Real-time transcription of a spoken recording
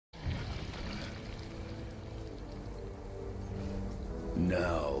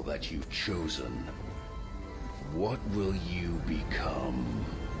Now that you've chosen, what will you become?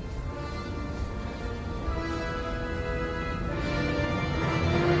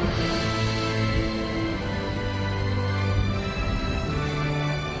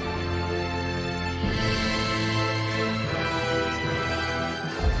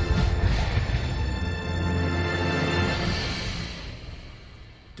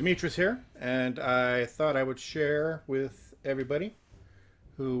 Demetrius here, and I thought I would share with everybody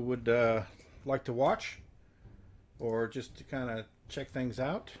who would like to watch or just to kind of check things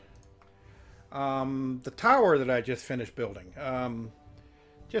out. The tower that I just finished building.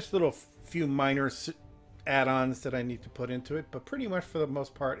 Just little few minor add-ons that I need to put into it, but pretty much for the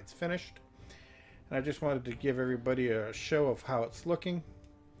most part it's finished. And I just wanted to give everybody a show of how it's looking.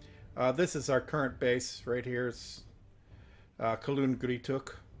 This is our current base right here. It's Conan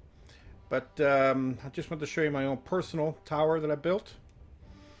Exiles. But I just wanted to show you my own personal tower that I built.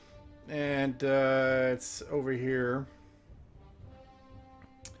 And it's over here.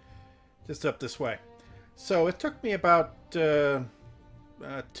 Just up this way. So it took me about 2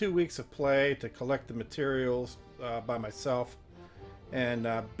 weeks of play to collect the materials by myself. And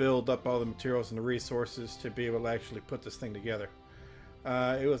build up all the materials and the resources to be able to actually put this thing together.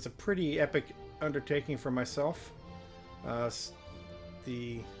 It was a pretty epic undertaking for myself.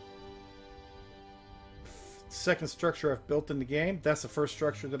 The second structure I've built in the game. That's the first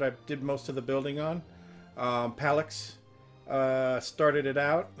structure that I did most of the building on. Palix started it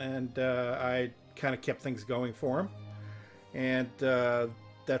out, and I kind of kept things going for him. And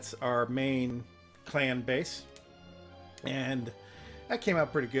that's our main clan base. And that came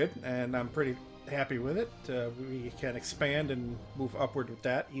out pretty good, and I'm pretty happy with it. We can expand and move upward with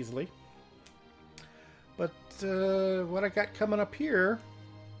that easily. But what I got coming up here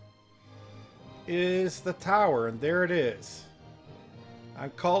is the tower, and there it is. I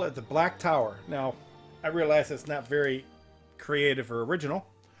call it the Black Tower. Now, I realize it's not very creative or original,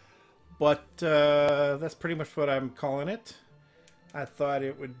 but that's pretty much what I'm calling it. I thought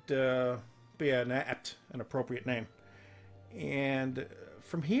it would be an appropriate name. And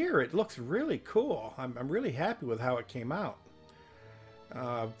from here, it looks really cool. I'm really happy with how it came out.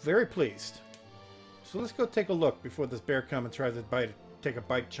 Very pleased. So let's go take a look before this bear comes and tries to take a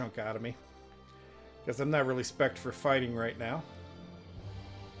bite chunk out of me. Because I'm not really spec'd for fighting right now.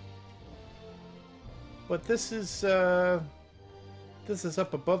 But this is up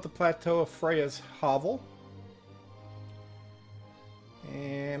above the plateau of Freya's hovel.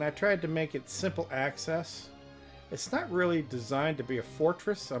 And I tried to make it simple access. It's not really designed to be a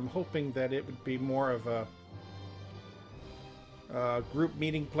fortress. I'm hoping that it would be more of a group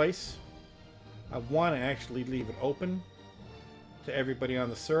meeting place. I want to actually leave it open to everybody on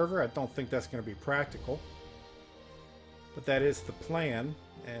the server. I don't think that's going to be practical, but that is the plan.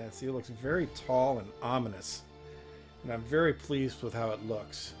 And see, it looks very tall and ominous, and I'm very pleased with how it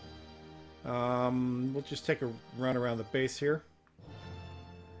looks. We'll just take a run around the base here,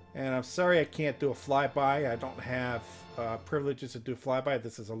 and I'm sorry I can't do a flyby. I don't have privileges to do flyby.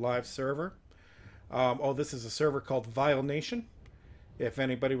 This is a live server. Oh, this is a server called Vile Nation. If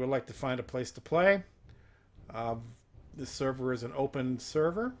anybody would like to find a place to play, this server is an open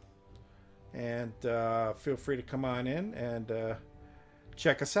server, and feel free to come on in and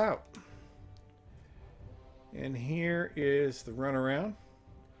check us out. And here is the runaround.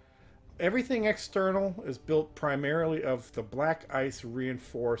 Everything external is built primarily of the black ice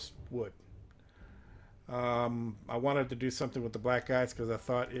reinforced wood. I wanted to do something with the black ice because I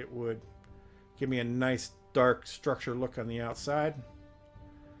thought it would give me a nice dark structure look on the outside,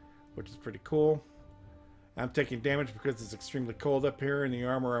 which is pretty cool. I'm taking damage because it's extremely cold up here, and the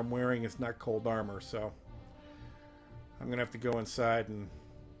armor I'm wearing is not cold armor, so I'm gonna have to go inside and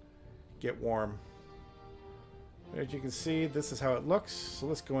get warm. As you can see, this is how it looks, so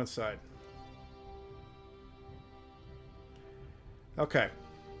let's go inside. Okay.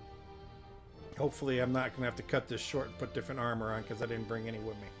 Hopefully I'm not gonna have to cut this short and put different armor on because I didn't bring any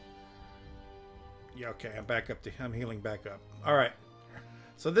with me. Yeah, okay, I'm back up I'm healing back up. Alright.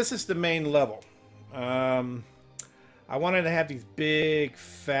 So this is the main level. I wanted to have these big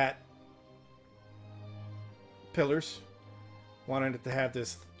fat pillars. Wanted it to have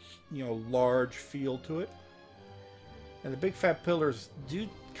this, you know, large feel to it. And the big fat pillars do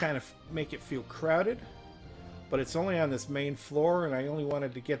kind of make it feel crowded, but it's only on this main floor, and I only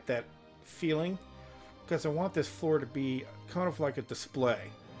wanted to get that feeling because I want this floor to be kind of like a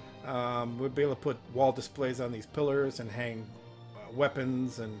display. We'll be able to put wall displays on these pillars and hang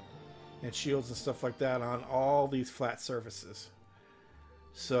weapons and shields and stuff like that on all these flat surfaces.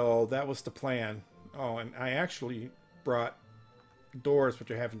 So that was the plan. Oh, and I actually brought doors,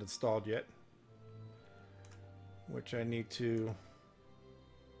 which I haven't installed yet. Which I need to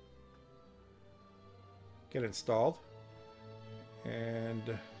get installed.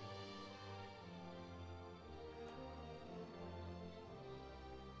 And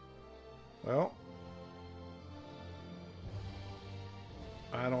well,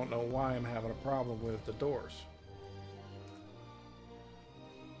 I don't know why I'm having a problem with the doors.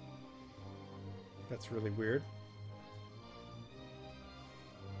 That's really weird.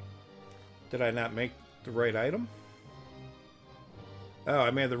 Did I not make the right item? Oh,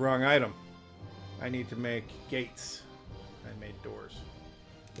 I made the wrong item. I need to make gates. I made doors.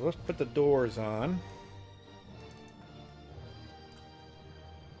 So let's put the doors on.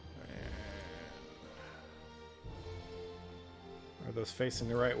 Are those facing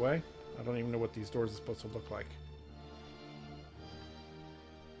the right way? I don't even know what these doors are supposed to look like.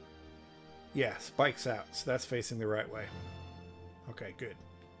 Yeah, spikes out. So that's facing the right way. Okay, good.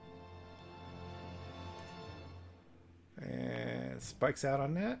 And spikes out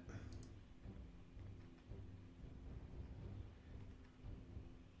on that.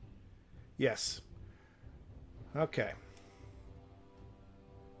 Yes. Okay.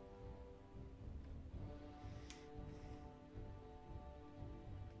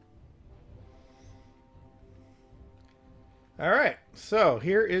 All right. So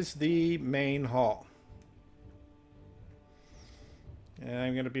here is the main hall. And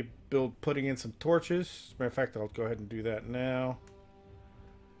I'm going to be putting in some torches. As a matter of fact, I'll go ahead and do that now.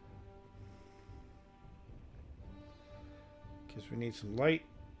 Because we need some light.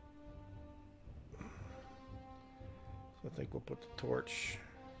 So I think we'll put the torch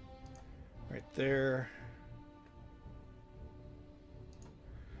right there.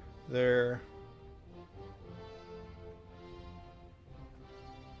 There.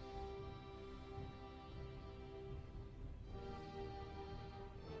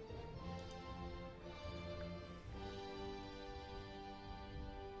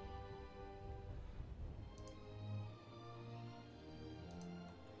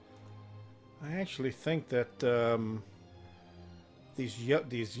 I actually think that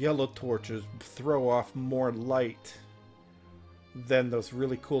these yellow torches throw off more light than those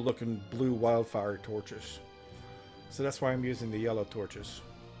really cool looking blue wildfire torches. So that's why I'm using the yellow torches.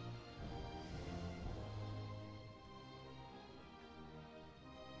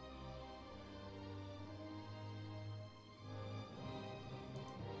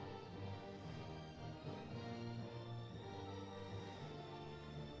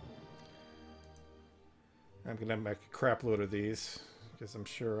 I'm going to make a crap load of these because I'm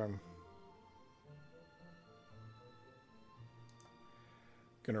sure I'm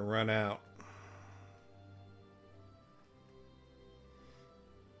going to run out.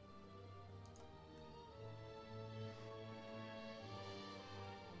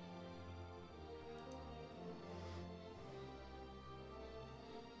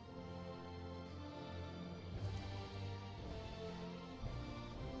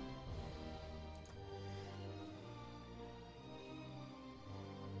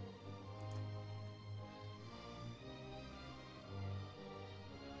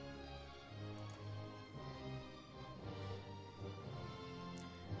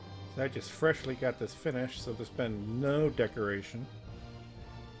 So I just freshly got this finished, so there's been no decoration.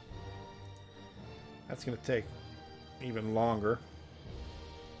 That's going to take even longer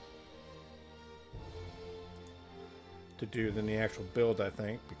to do than the actual build, I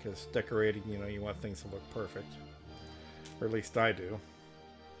think, because decorating, you know, you want things to look perfect. Or at least I do.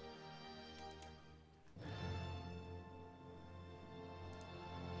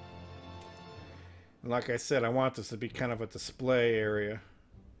 And like I said, I want this to be kind of a display area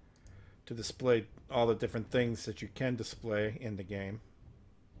to display all the different things that you can display in the game.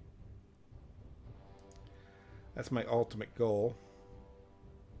 That's my ultimate goal.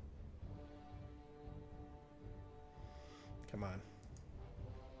 Come on.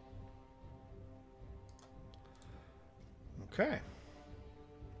 Okay.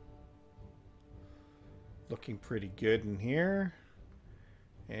 Looking pretty good in here.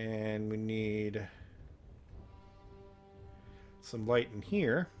 And we need some light in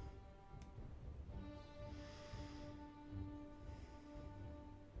here.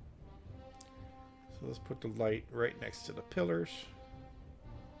 So let's put the light right next to the pillars.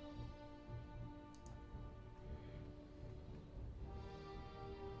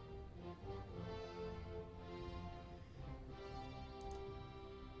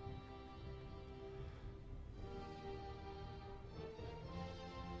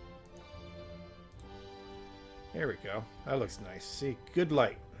 There we go. That looks nice. See, good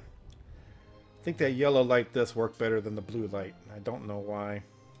light. I think that yellow light does work better than the blue light. I don't know why.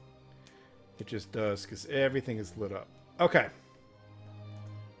 It just does, because everything is lit up. Okay.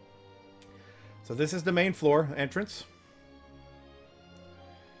 So this is the main floor entrance.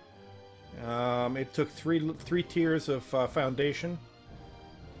 It took three tiers of foundation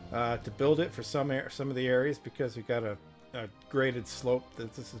to build it for some of the areas, because we got a graded slope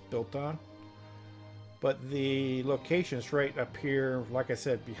that this is built on. But the location is right up here, like I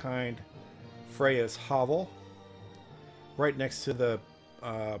said, behind Freya's hovel, right next to the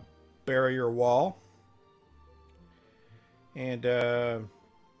barrier wall. And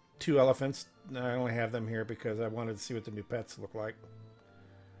 2 elephants. I only have them here because I wanted to see what the new pets look like.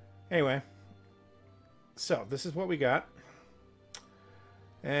 Anyway, so this is what we got.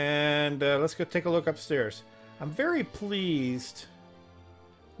 And let's go take a look upstairs. I'm very pleased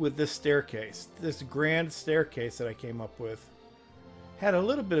with this staircase. This grand staircase that I came up with. Had a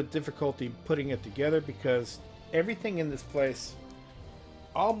little bit of difficulty putting it together because everything in this place,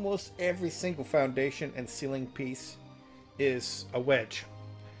 almost every single foundation and ceiling piece is a wedge.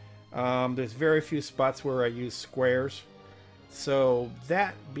 There's very few spots where I use squares. So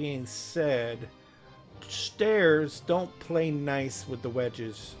that being said, stairs don't play nice with the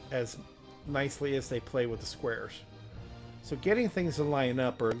wedges as nicely as they play with the squares. So getting things to line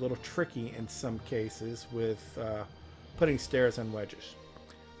up are a little tricky in some cases with putting stairs on wedges.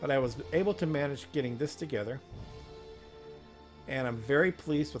 But I was able to manage getting this together. And I'm very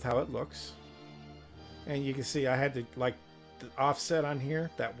pleased with how it looks. And you can see I had to, like, the offset on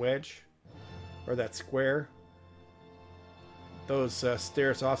here, that wedge, or that square. Those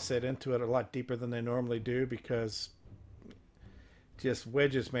stairs offset into it a lot deeper than they normally do because just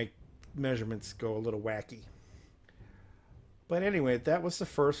wedges make measurements go a little wacky. But anyway, that was the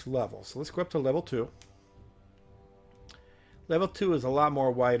first level. So let's go up to level 2. Level 2 is a lot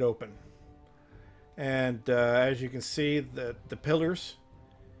more wide open. And as you can see, the pillars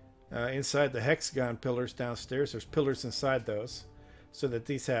inside the hexagon pillars downstairs, there's pillars inside those so that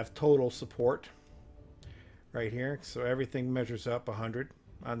these have total support right here. So everything measures up 100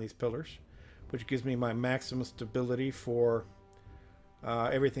 on these pillars, which gives me my maximum stability for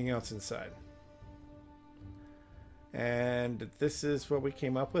everything else inside. And this is what we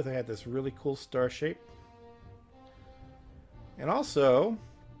came up with. I had this really cool star shape. And also,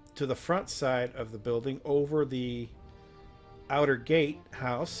 to the front side of the building, over the outer gate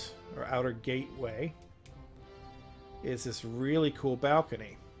house, or outer gateway, is this really cool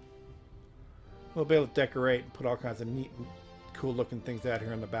balcony. We'll be able to decorate and put all kinds of neat, cool looking things out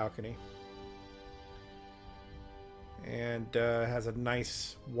here on the balcony. And has a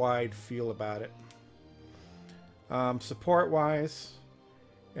nice wide feel about it. Support wise,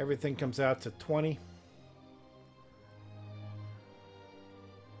 everything comes out to 20.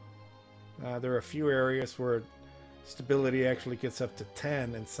 There are a few areas where stability actually gets up to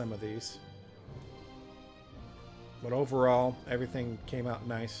 10 in some of these. But overall, everything came out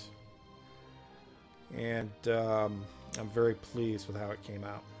nice. And I'm very pleased with how it came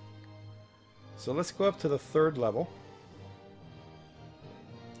out. So let's go up to the 3rd level.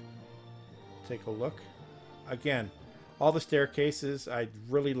 Take a look. Again, all the staircases, I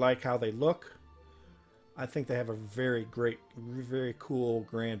really like how they look. I think they have a very great, very cool,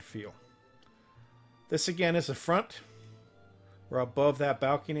 grand feel. This again is the front. We're above that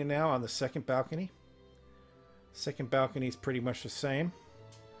balcony now on the 2nd balcony. 2nd balcony is pretty much the same,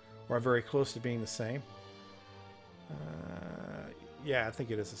 or very close to being the same. Yeah, I think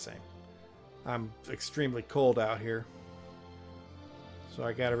it is the same. I'm extremely cold out here, so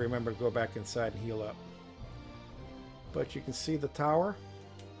I got to remember to go back inside and heal up. But you can see the tower,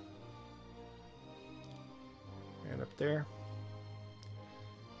 and up there.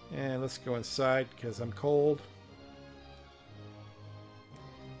 And let's go inside because I'm cold.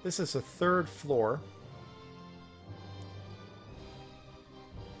 This is the 3rd floor.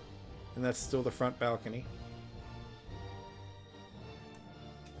 And that's still the front balcony.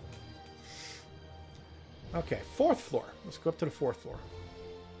 Okay, 4th floor. Let's go up to the 4th floor.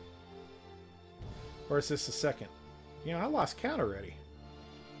 Or is this the 2nd? You know, I lost count already.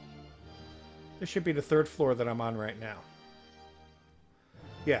 This should be the 3rd floor that I'm on right now.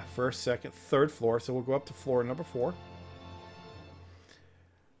 Yeah, 1st, 2nd, 3rd floor. So we'll go up to floor number 4.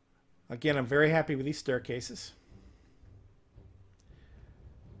 Again, I'm very happy with these staircases.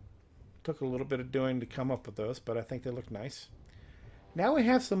 Took a little bit of doing to come up with those, but I think they look nice. Now we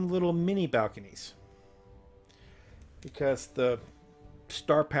have some little mini balconies. Because the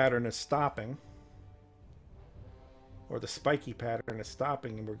star pattern is stopping, or the spiky pattern is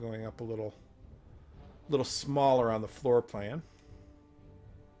stopping, and we're going up a little smaller on the floor plan.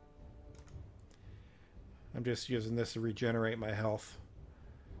 I'm just using this to regenerate my health.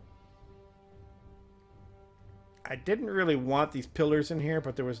 I didn't really want these pillars in here,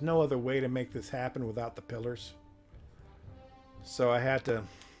 but there was no other way to make this happen without the pillars. So I had to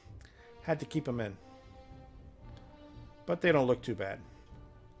keep them in. But they don't look too bad.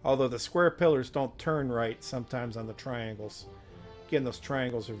 Although the square pillars don't turn right sometimes on the triangles. Again, those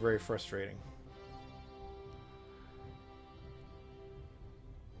triangles are very frustrating.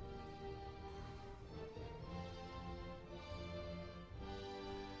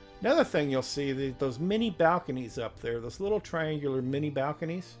 Another thing you'll see, those mini balconies up there, those little triangular mini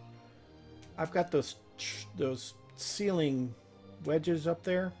balconies. I've got those ceiling wedges up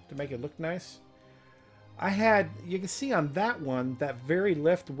there to make it look nice. You can see on that one, that very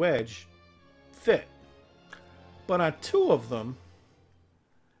left wedge fit. But on two of them,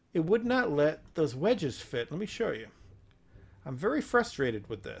 it would not let those wedges fit. Let me show you. I'm very frustrated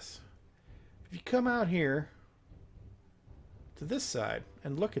with this. If you come out here to this side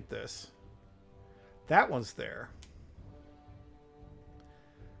and look at this, that one's there.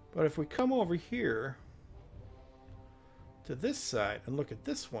 But if we come over here to this side and look at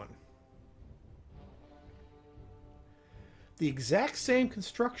this one, the exact same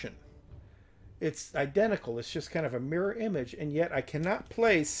construction. It's identical. It's just kind of a mirror image, and yet I cannot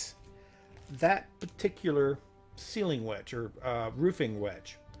place that particular ceiling wedge or roofing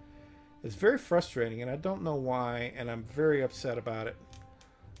wedge. It's very frustrating, and I don't know why, and I'm very upset about it.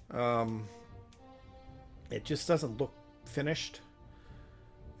 It just doesn't look finished,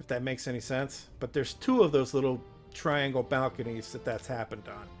 if that makes any sense. But there's two of those little triangle balconies that's happened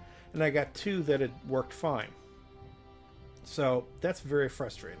on, and I got two that had worked fine. So that's very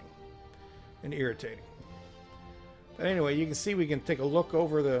frustrating and irritating. But anyway, you can see we can take a look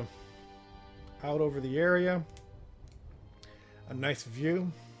over out over the area. A nice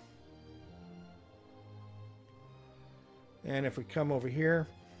view. And if we come over here,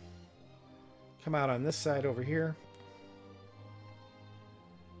 come out on this side over here.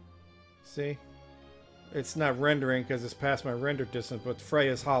 See? It's not rendering because it's past my render distance, but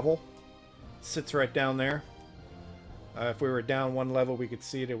Freya's hovel sits right down there. If we were down one level, we could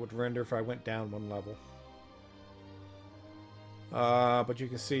see it. It would render if I went down one level. But you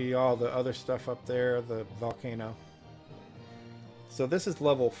can see all the other stuff up there, the volcano. So this is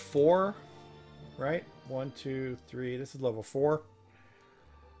level 4, right? 1, 2, 3. This is level 4.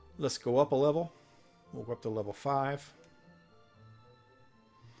 Let's go up a level. We'll go up to level 5.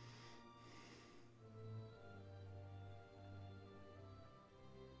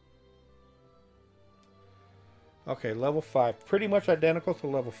 Okay, level 5. Pretty much identical to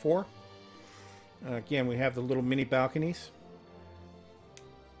level 4. Again, we have the little mini balconies.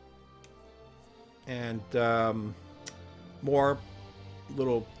 And more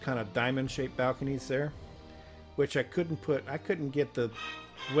little kind of diamond-shaped balconies there. Which I couldn't get the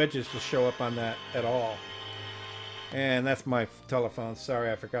wedges to show up on that at all. And that's my telephone.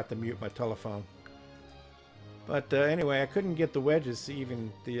 Sorry, I forgot to mute my telephone. But anyway, I couldn't get the wedges,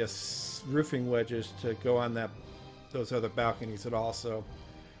 even the roofing wedges, to go on those other balconies at all. So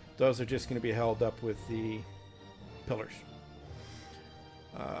those are just going to be held up with the pillars.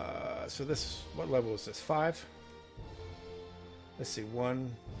 So this, what level is this? 5? Let's see,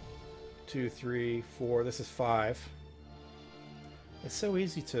 1, 2, 3, 4. This is 5. It's so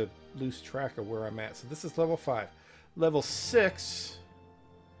easy to lose track of where I'm at. So this is level 5. Level 6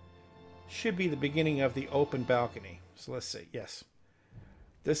 should be the beginning of the open balcony. So let's see. Yes.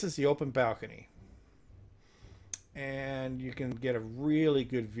 This is the open balcony. And you can get a really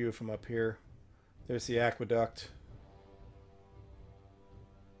good view from up here. There's the aqueduct.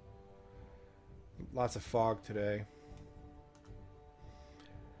 Lots of fog today.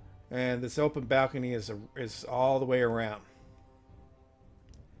 And this open balcony is all the way around.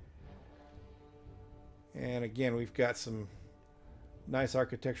 And again, we've got some nice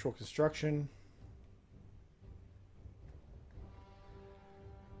architectural construction.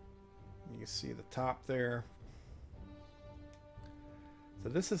 You can see the top there. So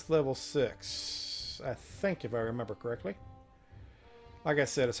this is level 6, I think, if I remember correctly. Like I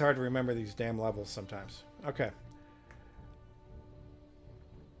said, it's hard to remember these damn levels sometimes. Okay.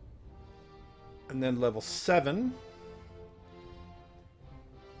 And then level 7.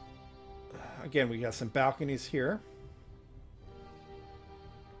 Again, we got some balconies here.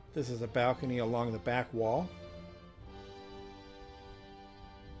 This is a balcony along the back wall.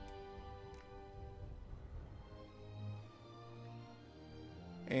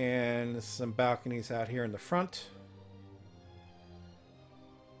 And some balconies out here in the front.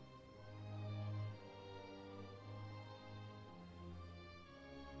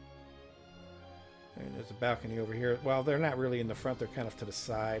 And there's a balcony over here. Well, they're not really in the front. They're kind of to the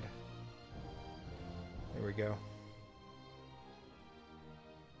side. There we go.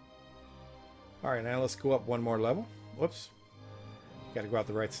 All right, now let's go up one more level. Whoops. Got to go out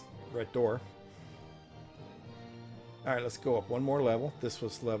the right door. All right, let's go up one more level. This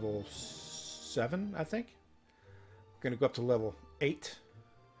was level 7, I think. We're going to go up to level 8,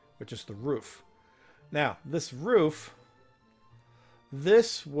 which is the roof. Now, this roof,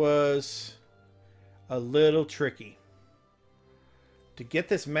 this was a little tricky. To get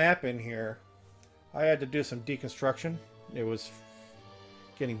this map in here, I had to do some deconstruction. It was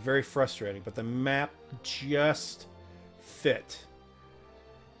getting very frustrating, but the map just fit.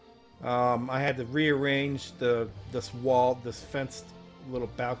 I had to rearrange this wall, this fenced little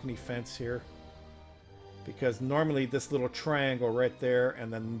balcony fence here, because normally this little triangle right there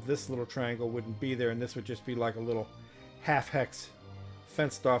and then this little triangle wouldn't be there, and this would just be like a little half hex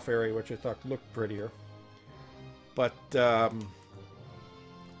fenced off area, which I thought looked prettier. But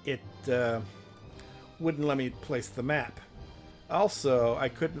it wouldn't let me place the map. Also, I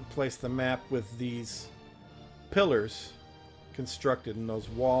couldn't place the map with these pillars constructed in those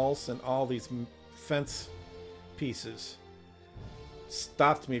walls, and all these fence pieces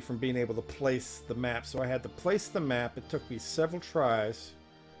stopped me from being able to place the map. So I had to place the map. It took me several tries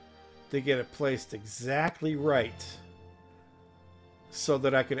to get it placed exactly right so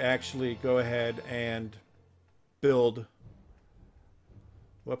that I could actually go ahead and build.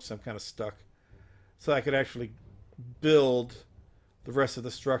 Whoops, I'm kind of stuck. So I could actually build the rest of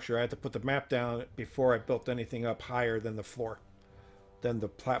the structure. I had to put the map down before I built anything up higher than the floor, than the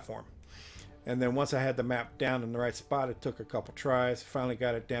platform. And then once I had the map down in the right spot, it took a couple tries. Finally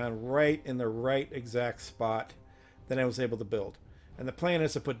got it down right in the right exact spot. Then I was able to build. And the plan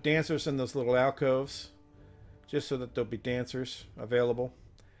is to put dancers in those little alcoves, just so that there'll be dancers available.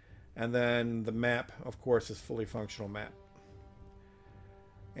 And then the map, of course, is fully functional map.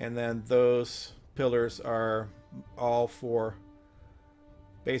 And then those pillars are all for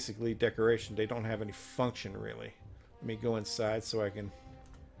basically decoration. They don't have any function really. Let me go inside so I can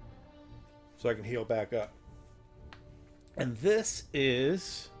heal back up. And this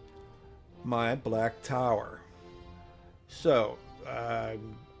is my black tower. So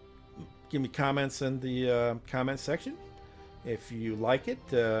give me comments in the comment section if you like it,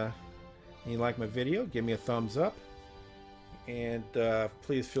 and you like my video. Give me a thumbs up, and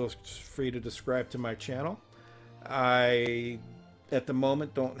please feel free to subscribe to my channel. I at the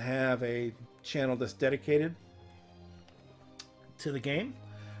moment don't have a channel that's dedicated to the game.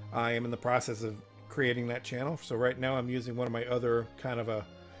 I am in the process of creating that channel. So right now I'm using one of my other kind of a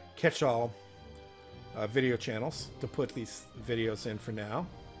catch-all video channels to put these videos in for now.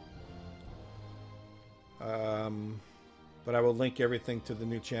 But I will link everything to the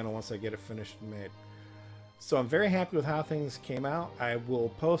new channel once I get it finished and made. So I'm very happy with how things came out. I will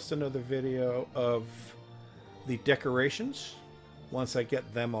post another video of the decorations once I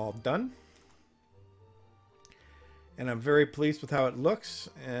get them all done. And I'm very pleased with how it looks.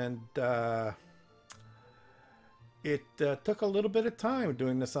 And it took a little bit of time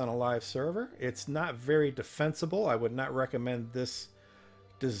doing this on a live server. It's not very defensible. I would not recommend this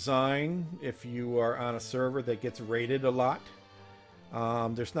design if you are on a server that gets raided a lot.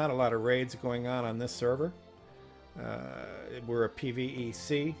 There's not a lot of raids going on this server. We're a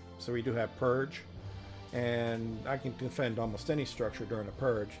PvEC, so we do have purge, and I can defend almost any structure during a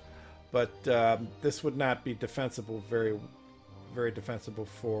purge. But this would not be defensible, very defensible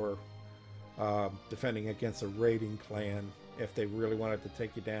for defending against a raiding clan if they really wanted to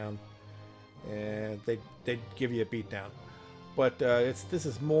take you down, and they'd give you a beatdown. But this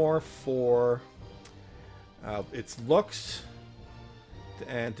is more for its looks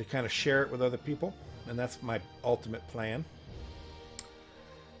and to kind of share it with other people, and that's my ultimate plan.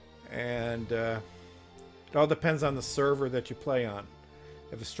 And it all depends on the server that you play on.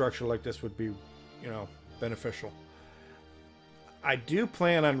 If a structure like this would be, you know, beneficial. I do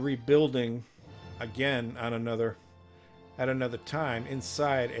plan on rebuilding again on at another time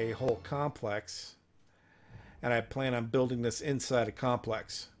inside a whole complex, and I plan on building this inside a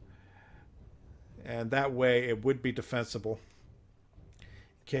complex, and that way it would be defensible in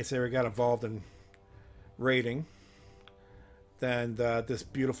case they ever got involved in raiding. Then this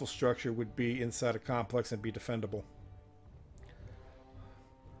beautiful structure would be inside a complex and be defendable.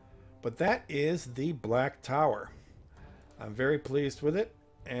 But that is the Black Tower. I'm very pleased with it,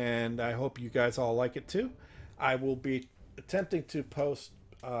 and I hope you guys all like it too. I will be attempting to post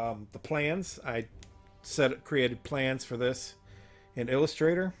the plans. I created plans for this in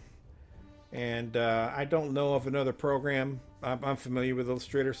Illustrator, and I don't know of another program. I'm familiar with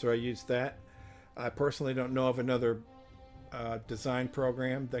Illustrator, so I use that. I personally don't know of another design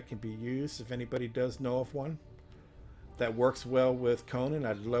program that can be used. If anybody does know of one that works well with Conan,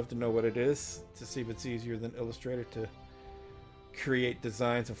 I'd love to know what it is to see if it's easier than Illustrator to create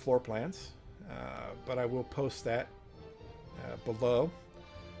designs and floor plans. But I will post that below.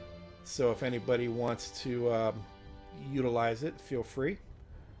 So if anybody wants to utilize it, feel free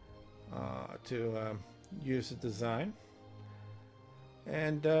to use the design.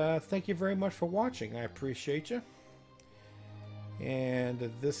 And thank you very much for watching. I appreciate you. And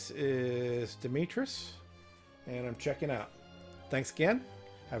this is Demetrius, and I'm checking out. Thanks again.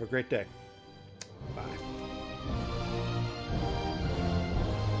 Have a great day. Bye.